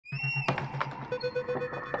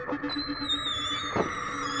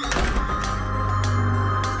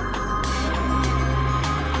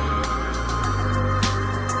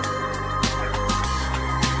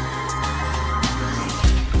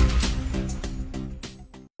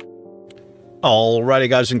Alrighty,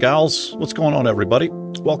 guys and gals, what's going on, everybody?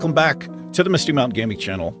 Welcome back to the Misty Mountain Gaming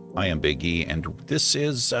Channel. I am Big E, and this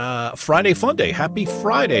is Friday Fun Day. Happy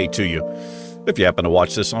Friday to you. If you happen to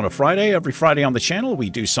watch this on a Friday, every Friday on the channel,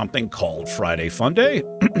 we do something called Friday Fun Day.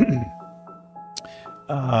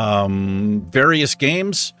 Various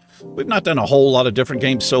games. We've not done a whole lot of different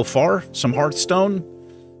games so far. Some Hearthstone,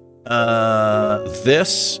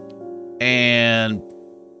 this, and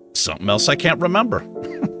something else I can't remember.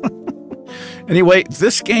 Anyway,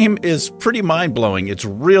 this game is pretty mind-blowing. It's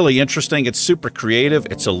really interesting. It's super creative.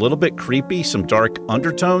 It's a little bit creepy, some dark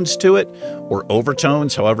undertones to it, or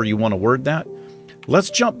overtones, however you want to word that. Let's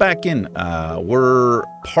jump back in. We're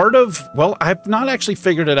part of, well, I've not actually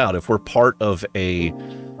figured it out if we're part of a,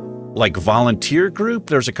 like, volunteer group.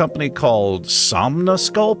 There's a company called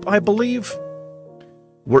Somnosculp, I believe.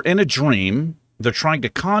 We're in a dream. They're trying to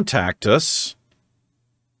contact us.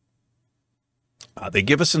 They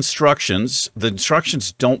give us instructions. The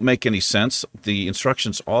instructions don't make any sense. The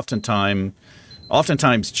instructions oftentimes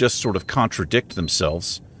just sort of contradict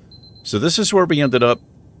themselves. So this is where we ended up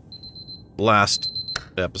last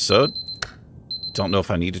episode. Don't know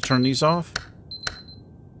if I need to turn these off.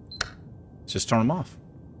 Just turn them off.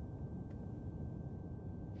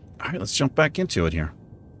 All right, let's jump back into it here.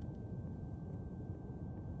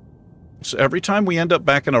 So every time we end up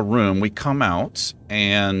back in a room, we come out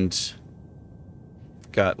and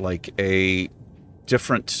got like a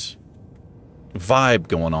different vibe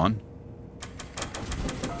going on.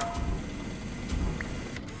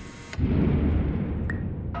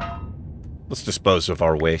 Let's dispose of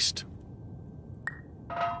our waste.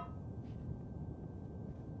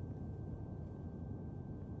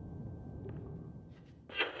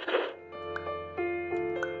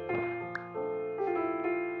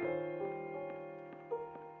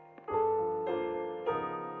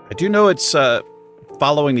 I do know it's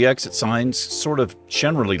following the exit signs sort of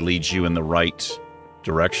generally leads you in the right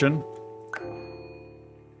direction.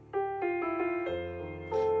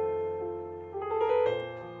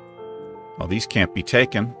 Oh, these can't be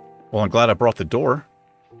taken. Well, I'm glad I brought the door.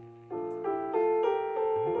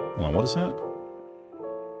 Hold on, what is that?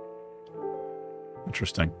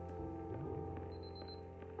 Interesting.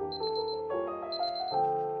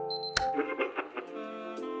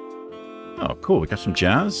 Oh, cool. We got some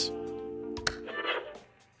jazz.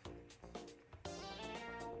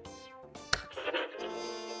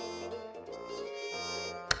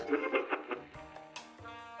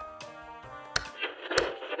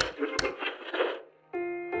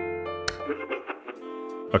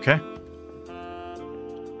 Okay.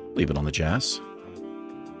 Leave it on the jazz.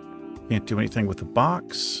 Can't do anything with the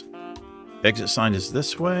box. Exit sign is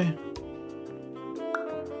this way.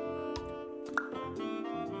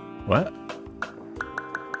 What?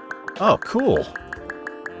 Oh, cool.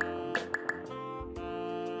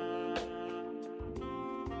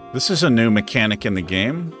 This is a new mechanic in the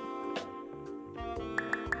game.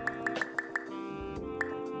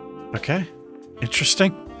 Okay.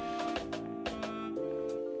 Interesting.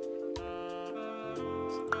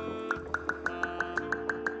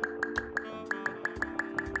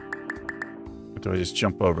 Do I just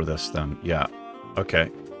jump over this then? Yeah. Okay.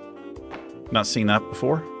 Not seen that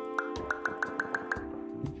before?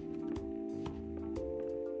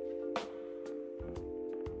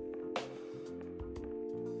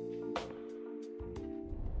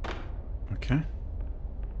 Okay.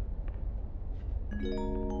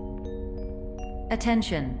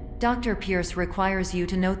 Attention. Dr. Pierce requires you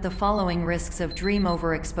to note the following risks of dream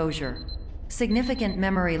overexposure. Significant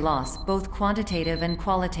memory loss, both quantitative and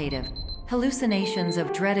qualitative. Hallucinations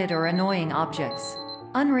of dreaded or annoying objects,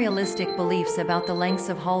 unrealistic beliefs about the lengths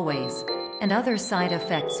of hallways, and other side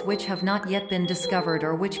effects which have not yet been discovered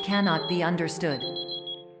or which cannot be understood.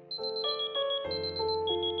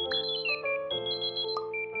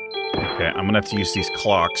 Okay, I'm gonna have to use these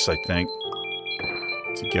clocks, I think,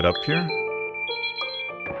 to get up here.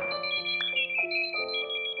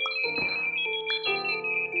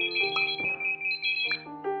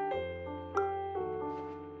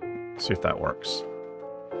 See if that works.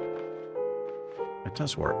 It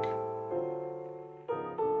does work.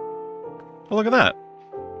 Oh, look at that.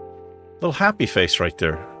 Little happy face right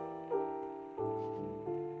there.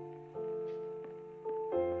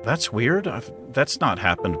 That's weird. That's not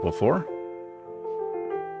happened before.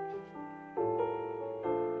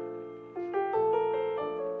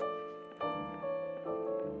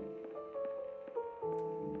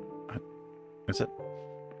 Is it?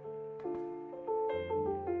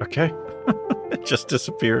 Okay. It just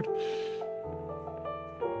disappeared.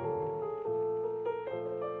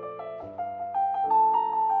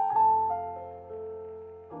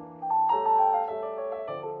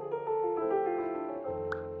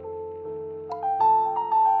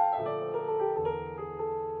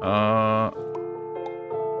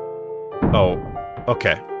 Oh,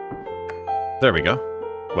 okay. There we go.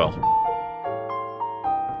 Well,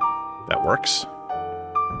 that works.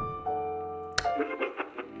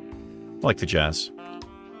 I like the jazz.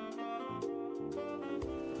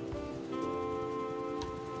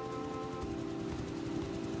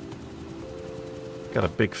 Got a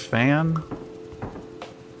big fan.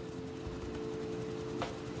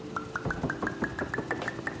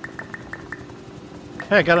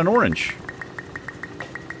 Hey, I got an orange.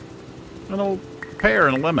 An old pear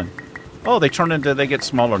and a lemon. Oh, they turn into, they get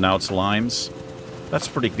smaller now. It's limes. That's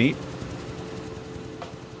pretty neat.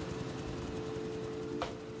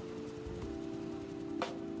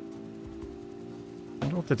 I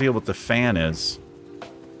don't know what the deal with the fan is.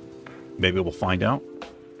 Maybe we'll find out.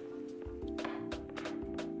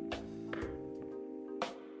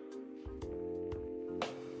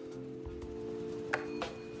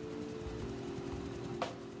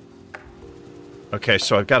 Okay,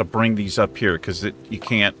 so I've got to bring these up here because you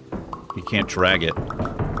can't drag it.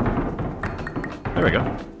 There we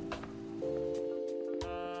go.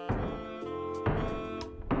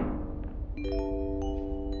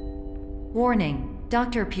 Warning.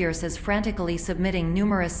 Dr. Pierce is frantically submitting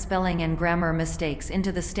numerous spelling and grammar mistakes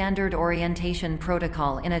into the standard orientation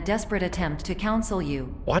protocol in a desperate attempt to counsel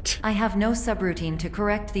you. What? I have no subroutine to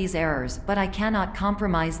correct these errors, but I cannot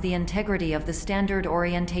compromise the integrity of the standard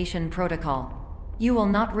orientation protocol. You will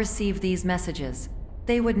not receive these messages.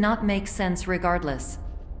 They would not make sense regardless.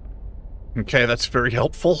 Okay, that's very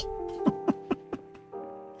helpful.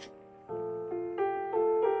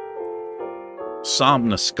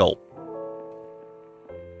 Somnosculpt.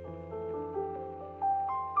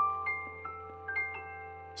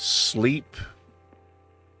 Sleep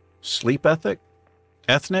ethic?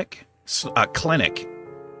 Ethnic? Clinic.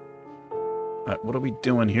 What are we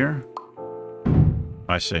doing here?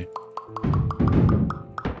 I see.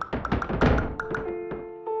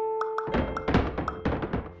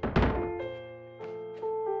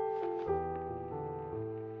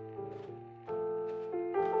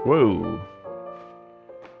 Whoa.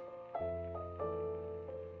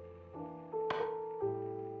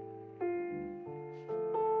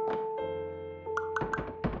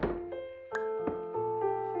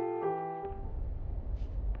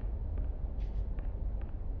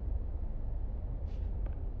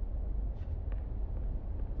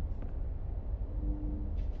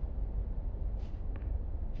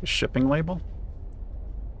 The shipping label?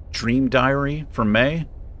 Dream diary for May?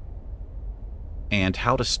 And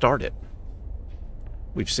how to start it.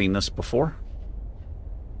 We've seen this before.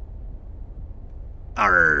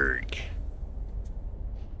 Arrgh.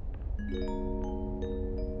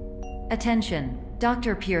 Attention.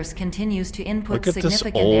 Dr. Pierce continues to input Look at this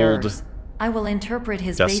significant old errors. I will interpret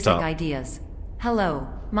his desktop. basic ideas. Hello,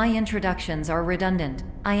 my introductions are redundant.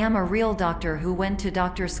 I am a real doctor who went to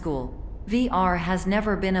doctor school. VR has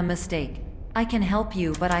never been a mistake. I can help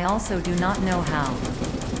you, but I also do not know how.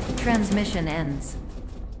 Transmission ends.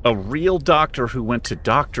 A real doctor who went to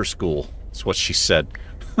doctor school. That's what she said.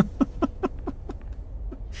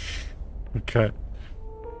 Okay.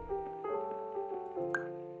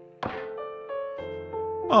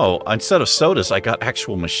 Oh, instead of sodas, I got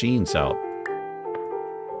actual machines out.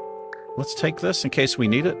 Let's take this in case we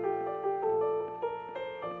need it.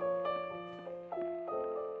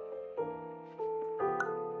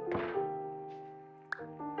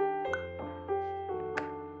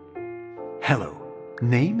 Hello,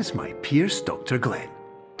 name is my Pierce Dr. Glenn.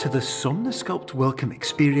 To the Somnosculpt Welcome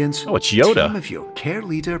Experience, Oh, it's Yoda. team of your care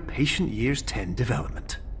leader patient years 10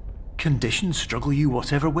 development. Conditions struggle you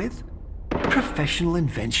whatever with? Professional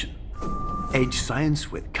invention. Edge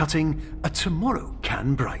science with cutting, a tomorrow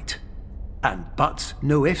can bright. And buts,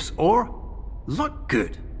 no ifs or, look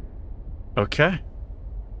good. Okay.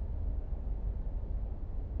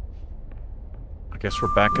 I guess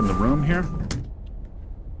we're back in the room here.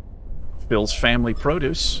 Bill's family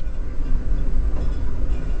produce.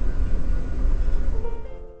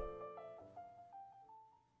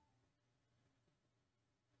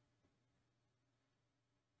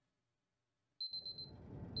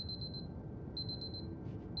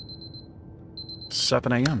 It's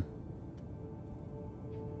 7 a.m.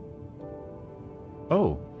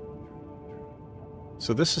 Oh.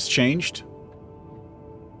 So this has changed.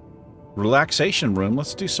 Relaxation room.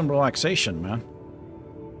 Let's do some relaxation, man.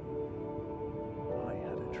 I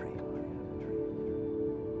had a dream.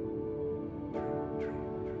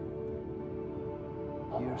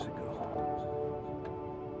 Years ago.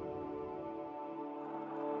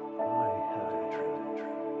 I had a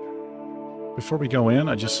dream. Before we go in,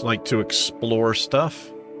 I just like to explore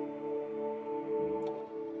stuff.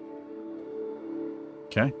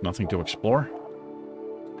 Okay, nothing to explore.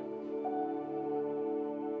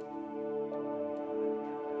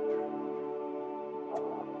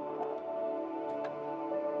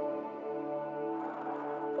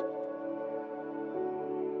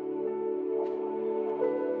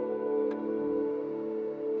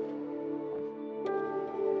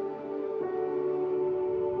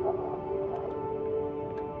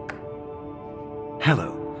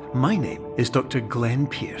 Hello, my name is Dr. Glenn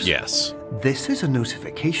Pierce. Yes. This is a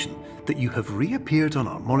notification that you have reappeared on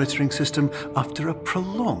our monitoring system after a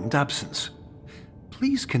prolonged absence.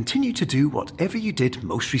 Please continue to do whatever you did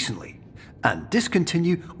most recently, and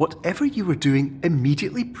discontinue whatever you were doing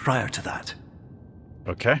immediately prior to that.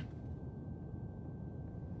 Okay.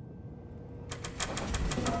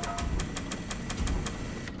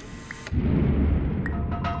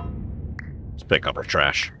 Let's pick up our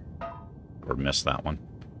trash. Or miss that one.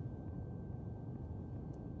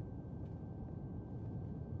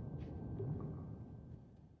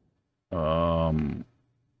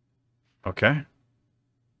 Okay.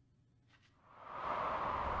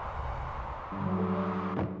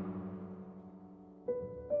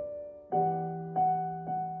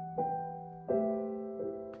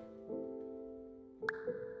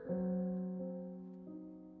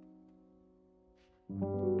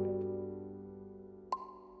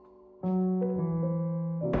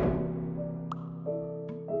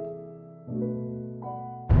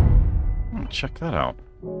 Check that out.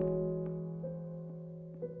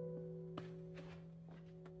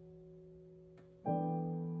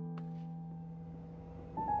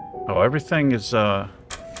 Oh, everything is, the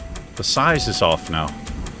size is off now.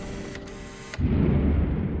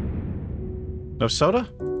 No soda?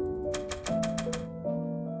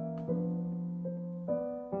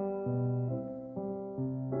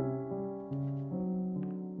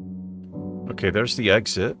 Okay, there's the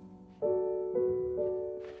exit.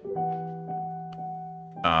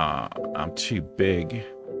 I'm too big.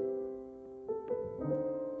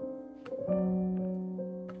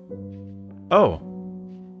 Oh.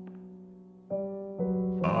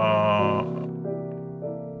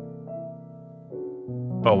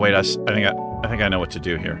 Oh wait, I think I know what to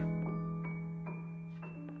do here.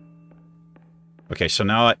 Okay, so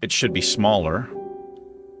now it should be smaller.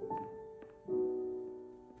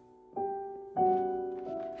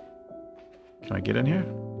 Can I get in here?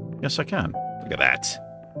 Yes, I can. Look at that.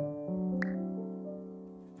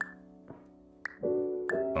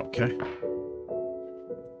 Okay.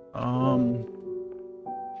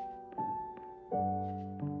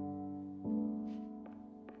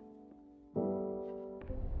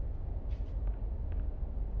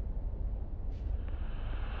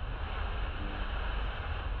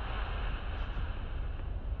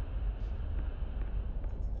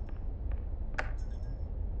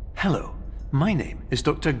 Hello, my name is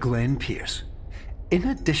Dr. Glenn Pierce. In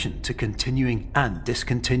addition to continuing and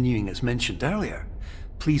discontinuing as mentioned earlier,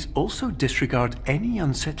 please also disregard any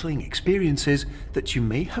unsettling experiences that you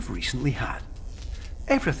may have recently had.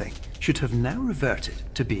 Everything should have now reverted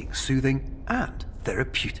to being soothing and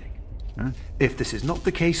therapeutic. If this is not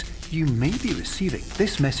the case, you may be receiving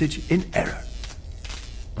this message in error.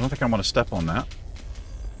 I don't think I want to step on that.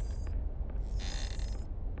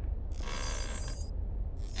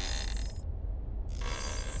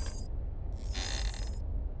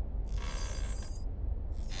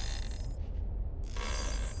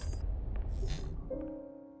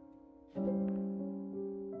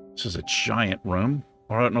 This is a giant room.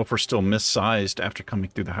 Or I don't know if we're still missized after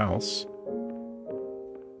coming through the house.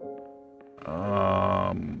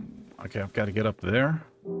 Okay, I've got to get up there.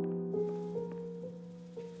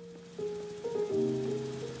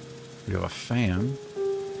 We have a fan.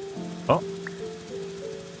 Oh.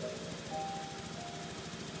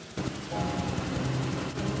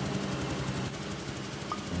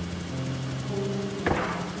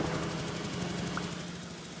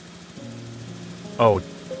 Oh,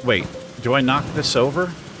 wait. Do I knock this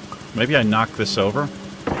over? Maybe I knock this over.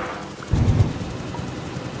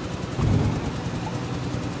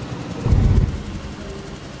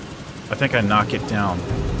 I think I knock it down.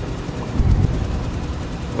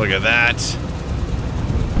 Look at that.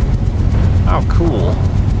 How cool.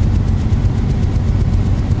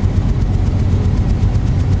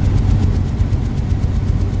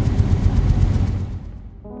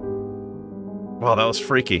 Wow, that was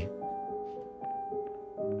freaky.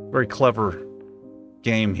 Very clever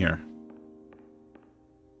game here.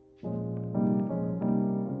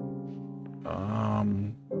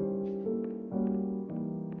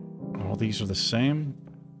 All these are the same?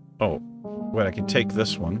 Oh, wait, I can take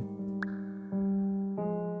this one.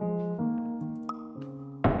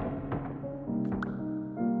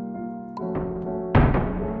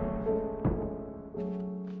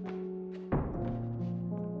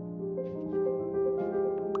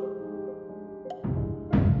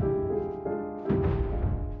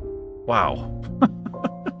 Wow.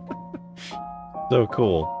 So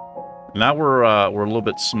cool. Now we're a little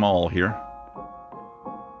bit small here.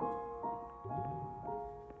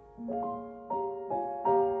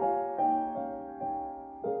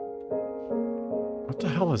 What the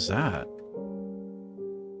hell is that?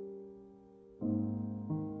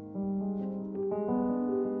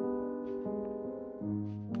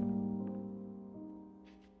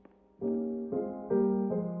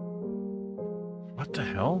 What the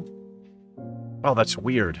hell? Oh, that's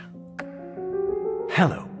weird.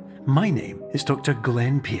 Hello, my name is Dr.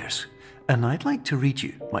 Glenn Pierce, and I'd like to read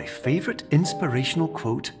you my favorite inspirational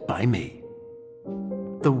quote by me.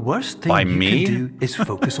 The worst thing you can do is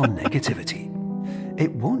focus on negativity.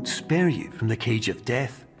 It won't spare you from the cage of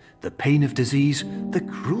death, the pain of disease, the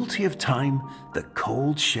cruelty of time, the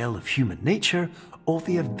cold shell of human nature, or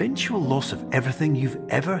the eventual loss of everything you've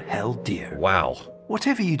ever held dear. Wow.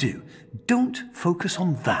 Whatever you do, don't focus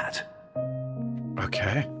on that.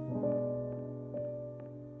 Okay.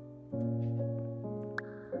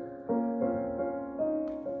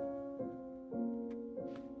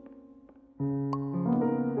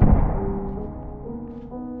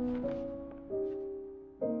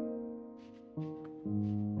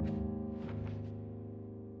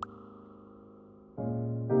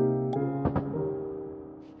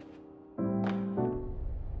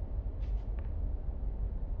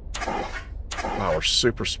 Wow, we're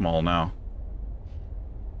super small now.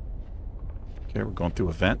 Okay, we're going through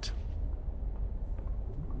a vent.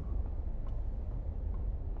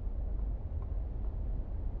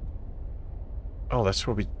 Oh, that's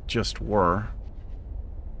where we just were.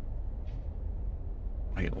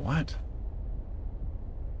 Wait, what?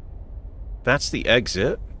 That's the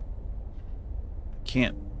exit.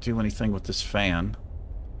 Can't do anything with this fan.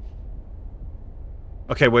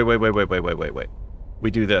 Okay, wait.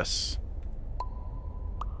 We do this.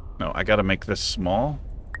 No, I gotta make this small.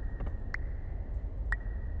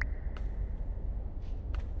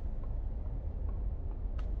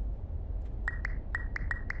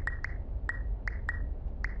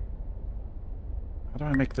 How do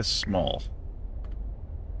I make this small?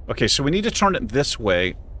 Okay, so we need to turn it this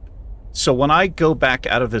way. So when I go back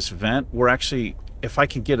out of this vent, we're actually, if I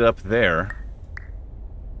can get it up there,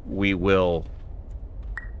 we will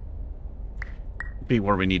be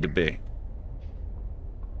where we need to be.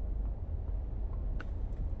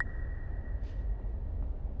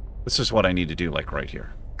 This is what I need to do, like right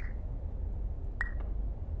here.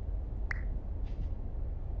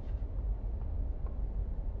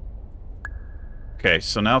 Okay,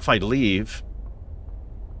 so now if I leave...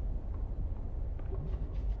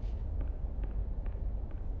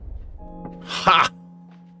 Ha!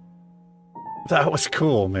 That was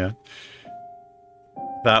cool, man.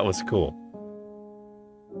 That was cool.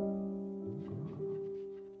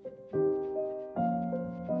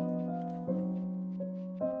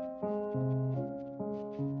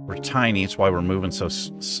 We're tiny, it's why we're moving so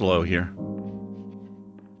slow here.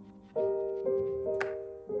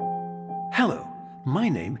 Hello, my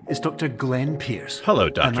name is Dr. Glenn Pierce. Hello,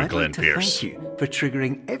 Dr. And I'd Glenn like to Pierce. Thank you for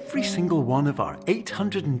triggering every single one of our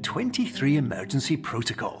 823 emergency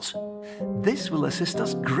protocols. This will assist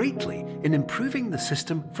us greatly in improving the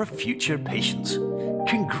system for future patients.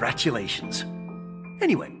 Congratulations.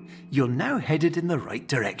 Anyway, you're now headed in the right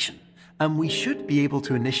direction, and we should be able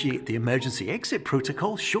to initiate the emergency exit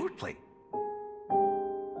protocol shortly.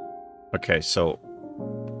 Okay, so...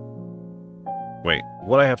 Wait,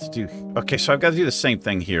 what do I have to do? Okay, so I've got to do the same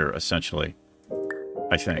thing here, essentially.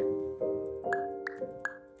 I think.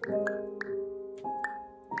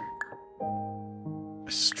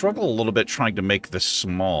 I struggle a little bit trying to make this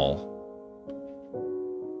small.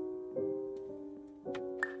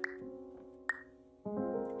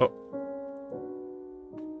 Oh.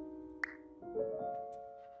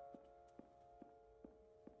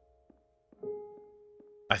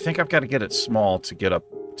 I think I've got to get it small to get up,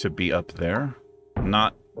 to be up there.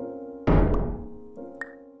 Not...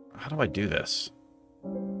 How do I do this?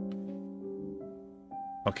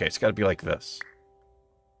 Okay, it's got to be like this.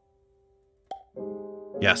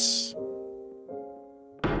 Yes.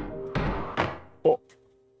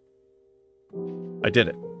 I did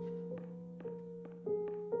it.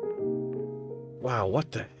 Wow,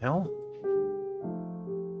 what the hell?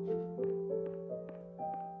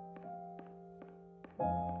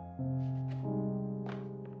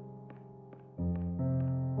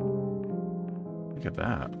 Look at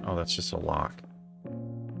that. Oh, that's just a lock.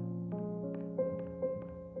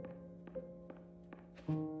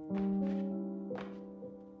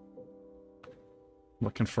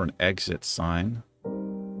 Looking for an exit sign.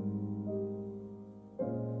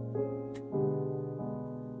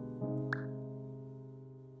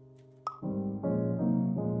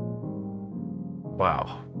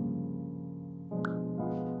 Wow.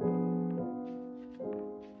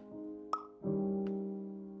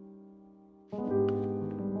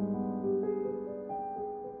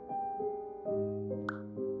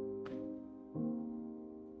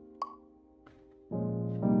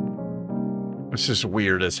 This is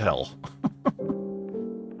weird as hell.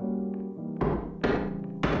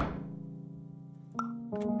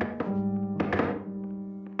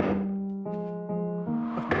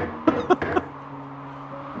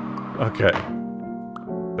 Okay.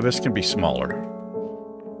 This can be smaller.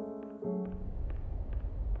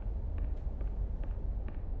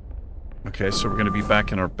 Okay, so we're going to be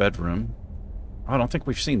back in our bedroom. I don't think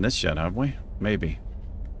we've seen this yet, have we? Maybe.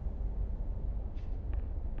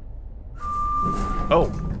 Oh,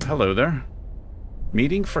 hello there.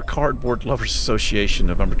 Meeting for Cardboard Lovers Association,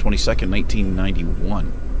 November 22nd,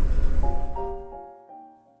 1991.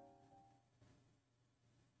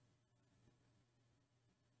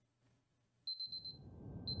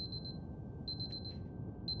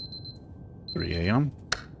 A.M.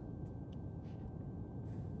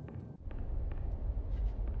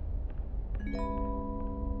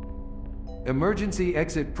 Emergency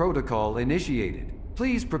exit protocol initiated.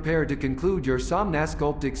 Please prepare to conclude your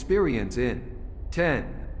Somnasculpt experience in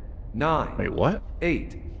 10, 9, Wait, what?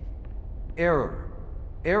 8. Error.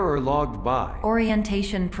 Error logged by.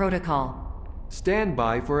 Orientation protocol. Stand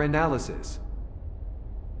by for analysis.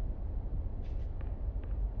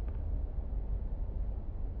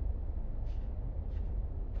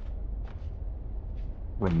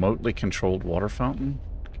 Remotely controlled water fountain?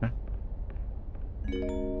 Okay.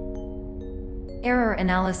 Error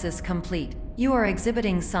analysis complete. You are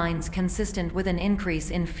exhibiting signs consistent with an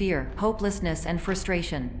increase in fear, hopelessness, and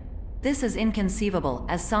frustration. This is inconceivable,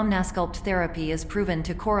 as Somnasculpt therapy is proven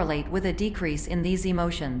to correlate with a decrease in these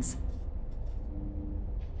emotions.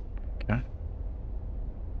 Okay.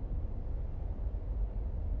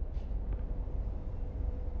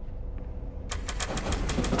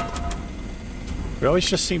 We always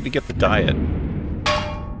just seem to get the diet.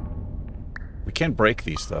 We can't break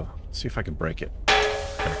these, though. Let's see if I can break it. There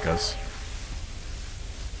it goes.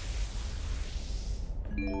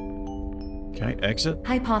 Okay, exit.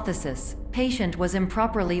 Hypothesis. Patient was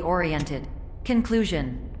improperly oriented.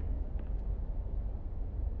 Conclusion.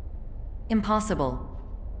 Impossible.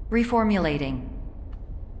 Reformulating.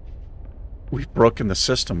 We've broken the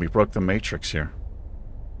system. We broke the matrix here.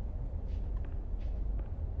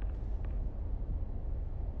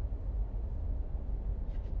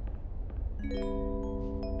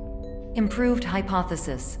 Improved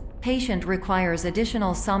hypothesis. Patient requires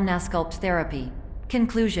additional Somnasculpt therapy.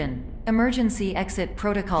 Conclusion. Emergency exit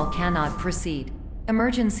protocol cannot proceed.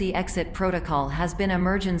 Emergency exit protocol has been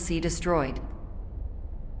emergency destroyed.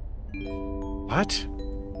 What?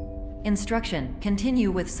 Instruction. Continue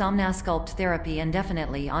with Somnasculpt therapy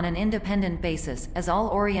indefinitely on an independent basis, as all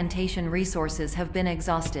orientation resources have been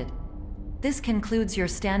exhausted. This concludes your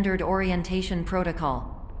standard orientation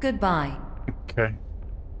protocol. Goodbye. Okay.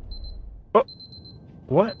 Oh!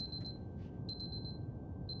 What?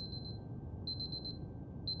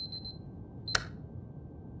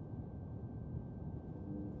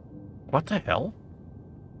 What the hell?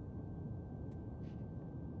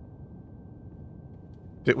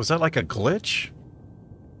 Was that like a glitch?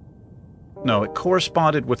 No, it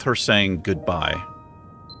corresponded with her saying goodbye.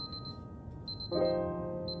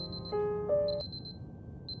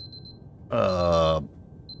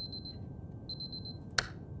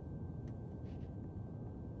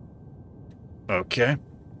 Okay.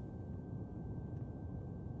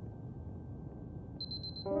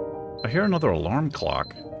 I hear another alarm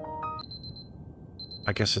clock.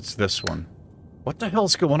 I guess it's this one. What the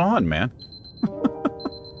hell's going on, man?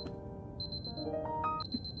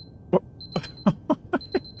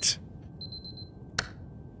 What?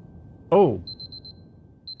 Oh.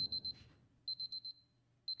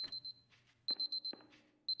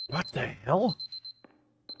 What the hell?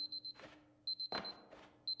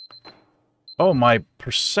 Oh, my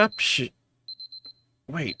perception...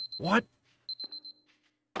 Wait, what?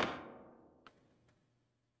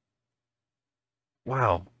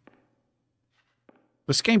 Wow.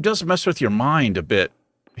 This game does mess with your mind a bit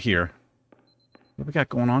here. What we got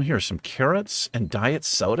going on here? Some carrots and diet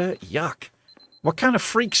soda? Yuck. What kind of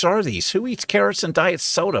freaks are these? Who eats carrots and diet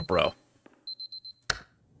soda, bro?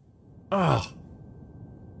 Oh.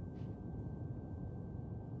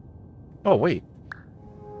 Oh, wait.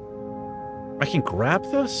 I can grab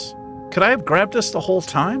this? Could I have grabbed this the whole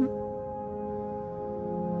time?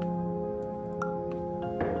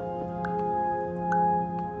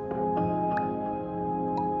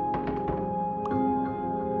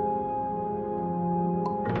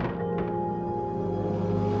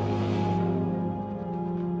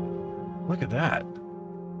 Look at that.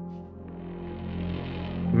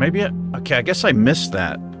 Maybe okay, I guess I missed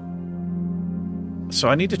that. So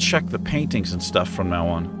I need to check the paintings and stuff from now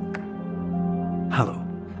on. Hello,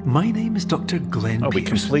 my name is Dr. Glenn We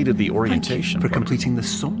Pierce. completed the orientation Thank you for part. completing the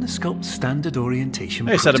Somnosculpt standard orientation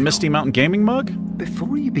Hey, is that a protocol. Misty Mountain gaming mug?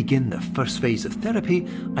 Before you begin the first phase of therapy,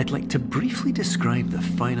 I'd like to briefly describe the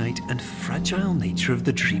finite and fragile nature of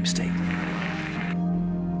the dream state.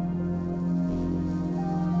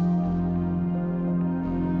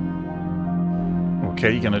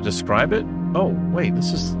 Okay, you gonna describe it? Oh, wait,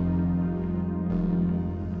 this is...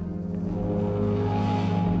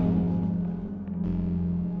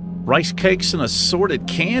 rice cakes and assorted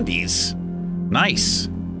candies. Nice.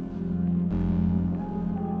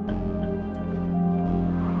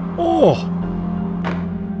 Oh!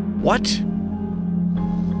 What?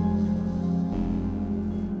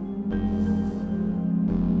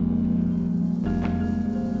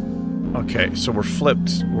 Okay, so we're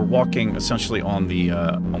flipped. We're walking essentially on the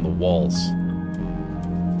walls.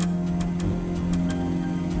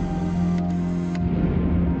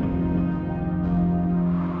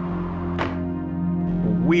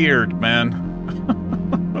 Weird, man.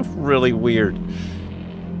 Really weird.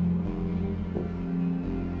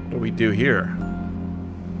 What do we do here?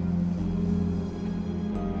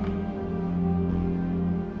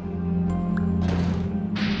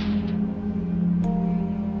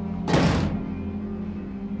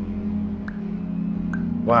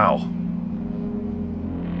 Wow.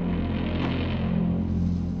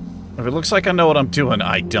 If it looks like I know what I'm doing,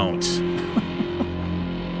 I don't.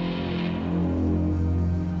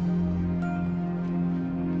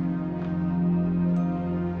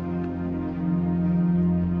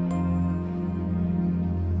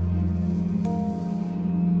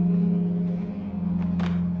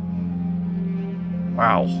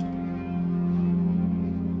 Wow.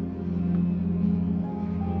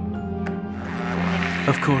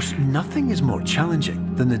 Of course, nothing is more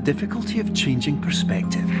challenging than the difficulty of changing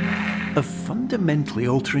perspective, of fundamentally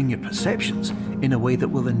altering your perceptions in a way that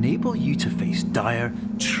will enable you to face dire,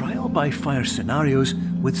 trial-by-fire scenarios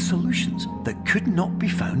with solutions that could not be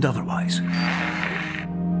found otherwise.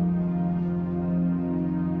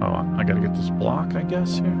 Oh, I gotta get this block, I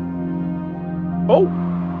guess, here. Oh!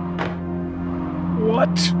 What?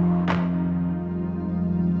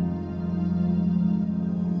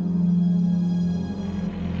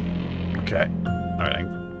 Okay. All right.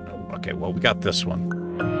 Okay, well, we got this one.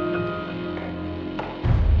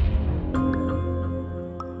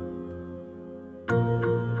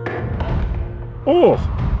 Oh!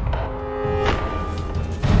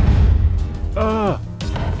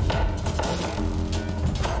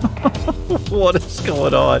 What is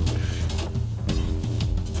going on?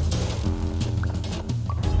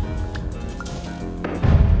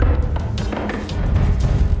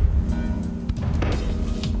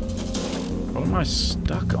 What am I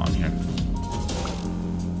stuck on here?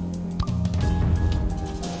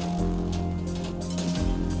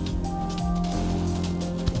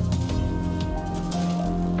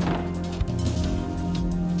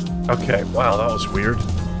 Okay, wow, that was weird.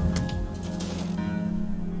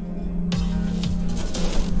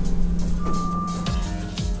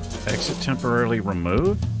 Exit temporarily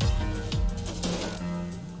removed?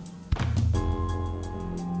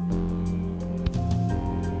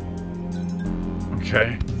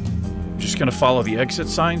 Okay. Just gonna follow the exit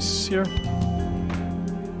signs here.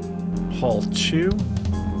 Hall 2.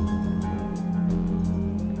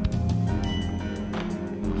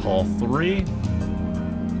 Hall 3.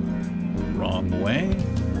 Wrong way.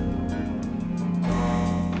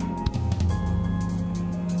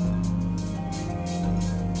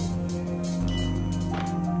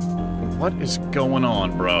 What is going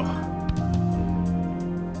on, bro?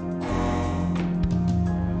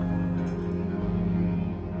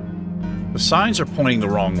 The signs are pointing the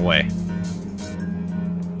wrong way.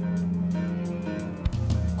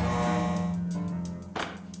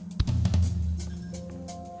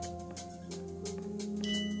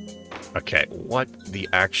 Okay, what the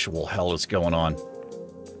actual hell is going on?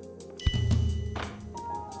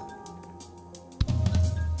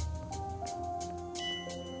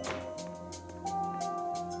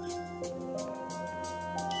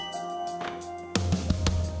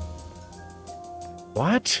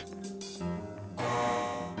 What?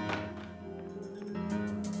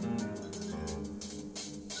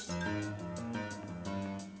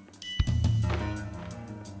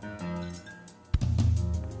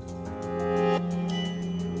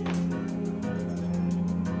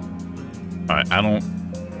 I don't...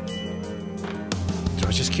 Do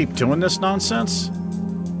I just keep doing this nonsense?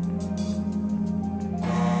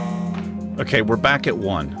 Okay, we're back at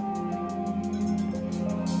 1.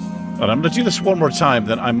 But I'm going to do this one more time,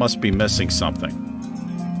 then I must be missing something.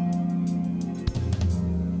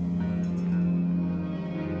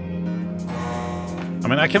 I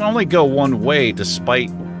mean, I can only go one way despite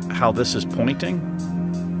how this is pointing.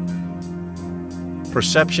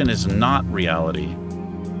 Perception is not reality.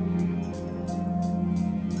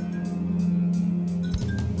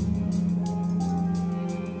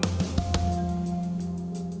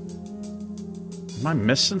 Am I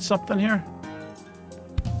missing something here?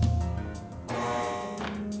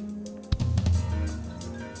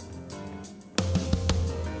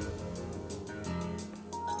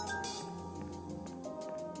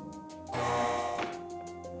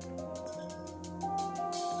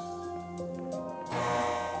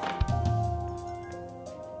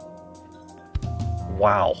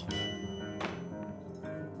 Wow.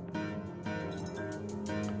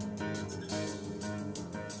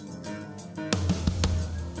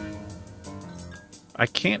 I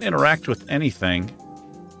can't interact with anything.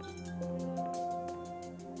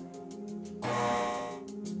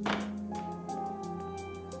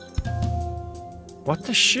 What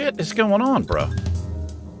the shit is going on, bro?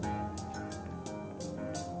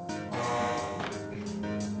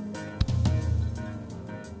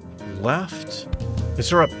 Left? Is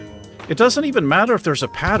there a... It doesn't even matter if there's a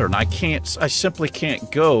pattern. I simply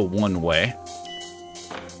can't go one way.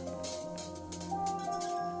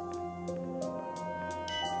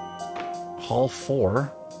 Hall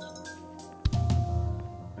 4.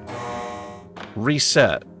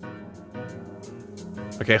 Reset.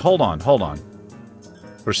 Okay, hold on.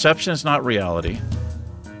 Perception is not reality.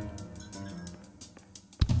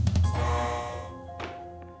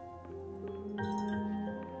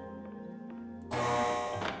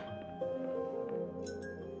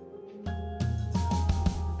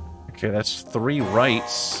 Okay, that's 3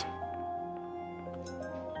 rights.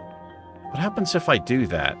 What happens if I do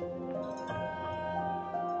that?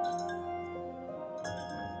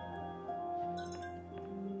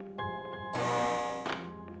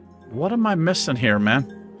 What am I missing here, man?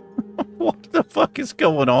 What the fuck is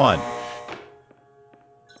going on?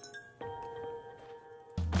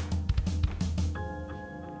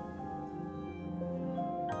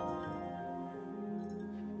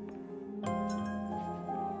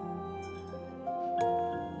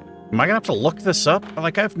 Am I gonna have to look this up?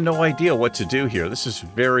 Like, I have no idea what to do here. This is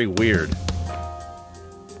very weird.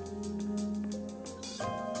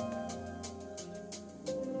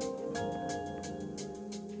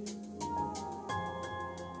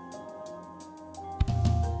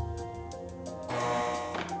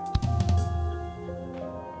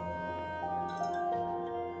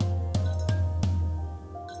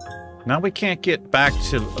 Now we can't get back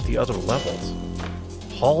to the other levels.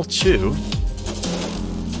 Hall 2.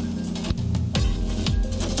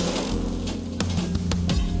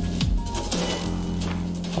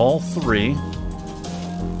 Hall 3.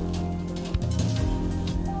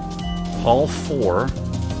 Hall 4.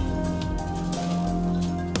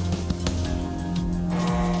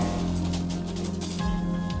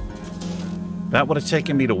 That would have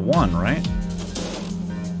taken me to 1, right?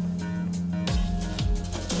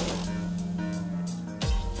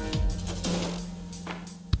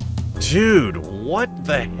 Dude, what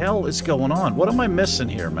the hell is going on? What am I missing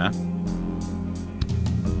here, man?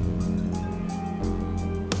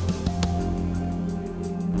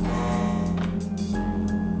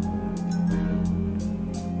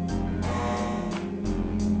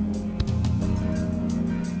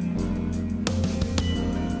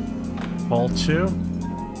 Hall 2.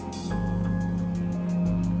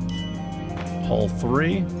 Hall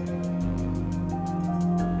 3.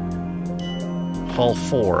 Hall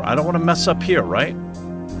 4. I don't want to mess up here, right?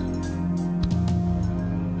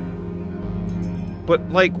 But,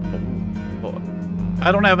 like,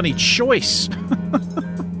 I don't have any choice.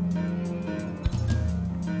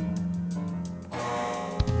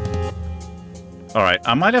 Alright,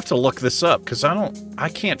 I might have to look this up, because I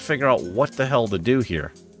can't figure out what the hell to do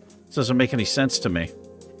here. This doesn't make any sense to me.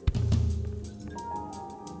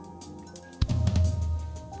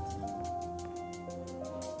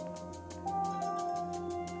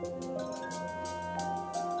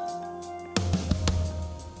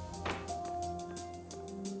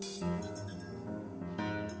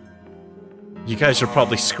 You guys are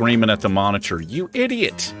probably screaming at the monitor, "You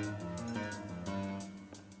idiot!"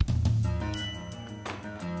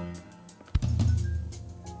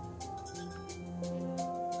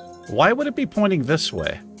 Why would it be pointing this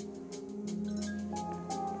way?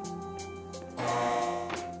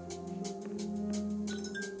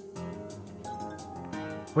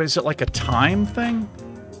 Wait, is it like a time thing?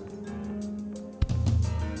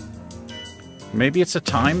 Maybe it's a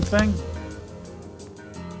time thing?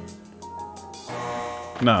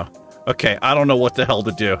 No. Okay, I don't know what the hell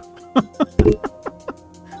to do.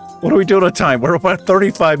 What are we doing on time? We're about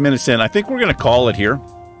 35 minutes in. I think we're going to call it here.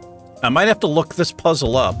 I might have to look this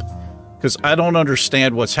puzzle up, because I don't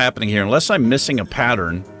understand what's happening here, unless I'm missing a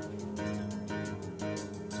pattern.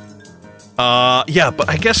 Yeah, but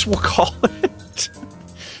I guess we'll call it.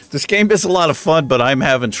 This game is a lot of fun, but I'm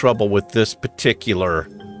having trouble with this particular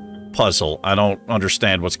puzzle. I don't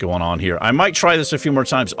understand what's going on here. I might try this a few more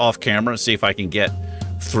times off camera and see if I can get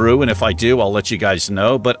through, and if I do, I'll let you guys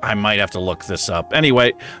know, but I might have to look this up.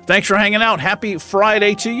 Anyway, thanks for hanging out. Happy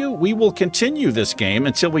Friday to you. We will continue this game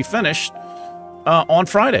until we finish on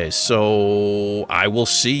Fridays, so I will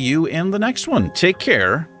see you in the next one. Take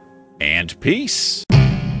care, and peace.